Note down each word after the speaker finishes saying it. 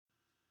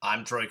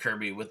I'm Troy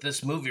Kirby with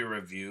this movie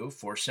review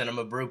for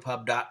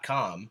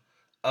CinemaBrewPub.com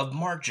of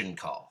Margin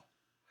Call.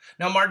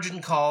 Now,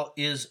 Margin Call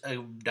is a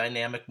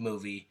dynamic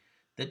movie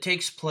that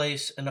takes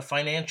place in a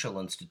financial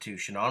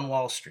institution on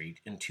Wall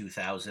Street in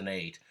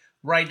 2008,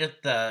 right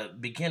at the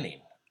beginning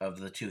of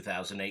the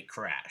 2008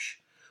 crash.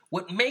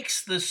 What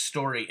makes this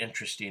story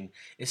interesting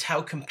is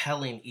how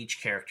compelling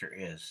each character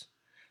is.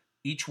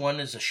 Each one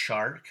is a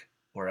shark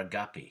or a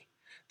guppy.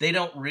 They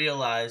don't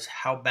realize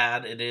how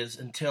bad it is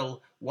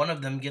until one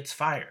of them gets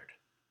fired.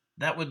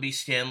 That would be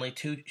Stanley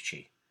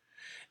Tucci.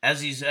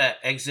 As he's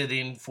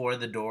exiting for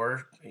the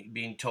door,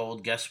 being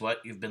told, guess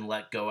what, you've been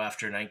let go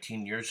after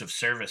 19 years of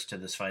service to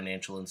this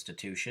financial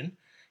institution,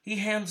 he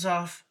hands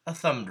off a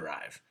thumb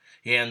drive.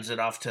 He hands it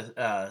off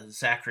to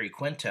Zachary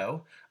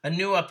Quinto, a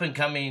new up and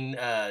coming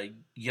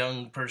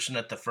young person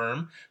at the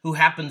firm who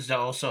happens to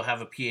also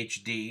have a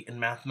PhD in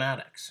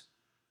mathematics.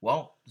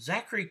 Well,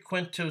 Zachary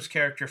Quinto's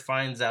character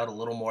finds out a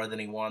little more than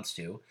he wants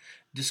to,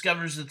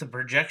 discovers that the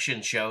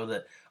projections show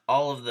that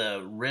all of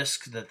the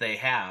risk that they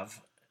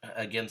have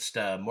against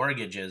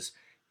mortgages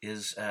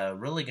is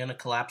really going to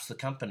collapse the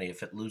company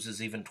if it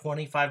loses even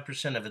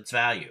 25% of its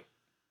value,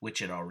 which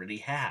it already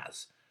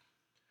has.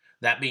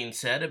 That being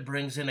said, it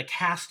brings in a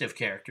cast of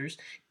characters.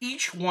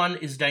 Each one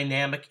is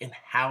dynamic in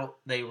how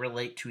they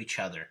relate to each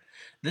other.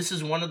 This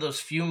is one of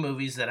those few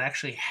movies that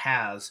actually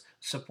has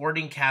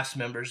supporting cast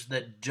members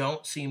that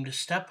don't seem to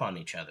step on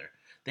each other.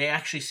 They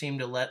actually seem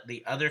to let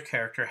the other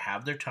character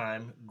have their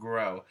time,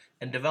 grow,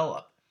 and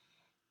develop.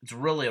 It's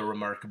really a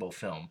remarkable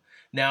film.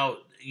 Now,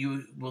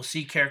 you will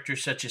see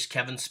characters such as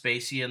Kevin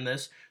Spacey in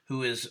this,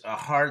 who is a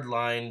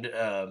hard-lined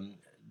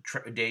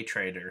day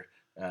trader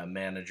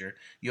manager.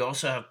 You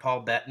also have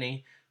Paul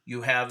Bettany.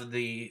 You have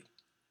the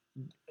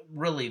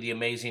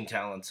amazing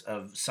talents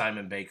of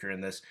Simon Baker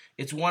in this.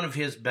 It's one of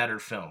his better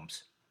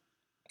films.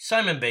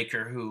 Simon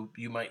Baker, who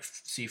you might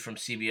see from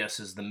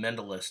CBS's The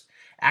Mentalist,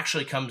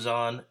 actually comes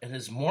on and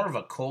is more of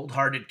a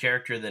cold-hearted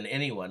character than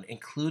anyone,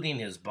 including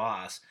his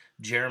boss,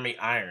 Jeremy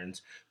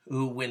Irons,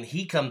 who, when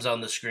he comes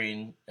on the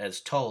screen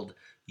as told,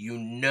 you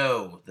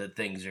know that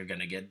things are going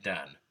to get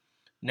done.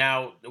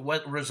 Now,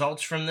 what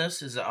results from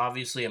this is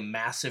obviously a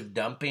massive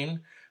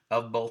dumping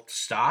of both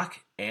stock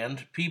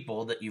and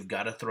people that you've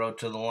got to throw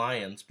to the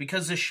lions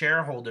because the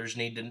shareholders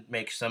need to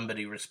make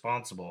somebody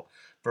responsible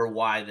for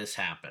why this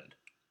happened.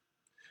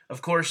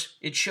 Of course,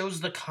 it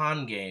shows the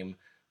con game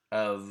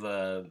of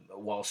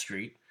Wall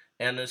Street,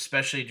 and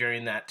especially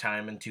during that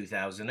time in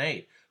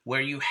 2008,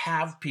 where you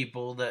have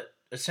people that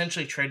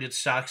essentially traded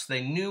stocks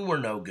they knew were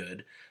no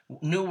good,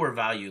 knew were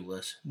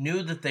valueless,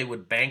 knew that they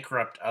would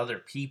bankrupt other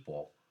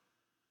people,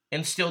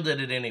 and still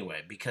did it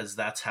anyway, because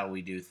that's how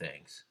we do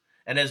things.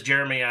 And as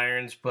Jeremy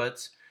Irons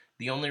puts,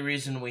 the only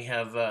reason we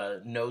have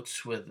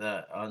notes with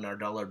on our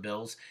dollar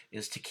bills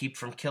is to keep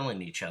from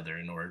killing each other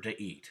in order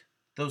to eat.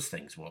 Those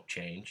things won't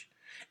change.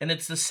 And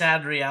it's the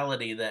sad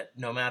reality that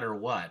no matter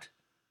what,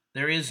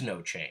 there is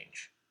no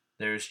change.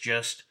 There's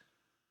just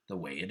the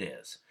way it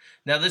is.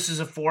 Now, this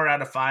is a 4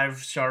 out of 5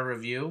 star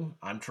review.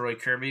 I'm Troy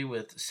Kirby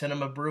with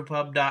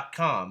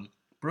CinemaBrewPub.com,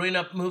 brewing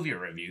up movie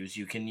reviews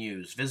you can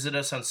use. Visit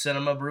us on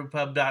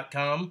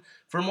CinemaBrewPub.com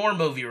for more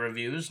movie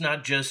reviews,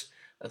 not just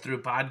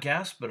through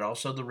podcasts, but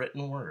also the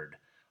written word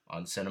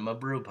on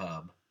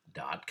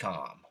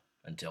CinemaBrewPub.com.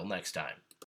 Until next time.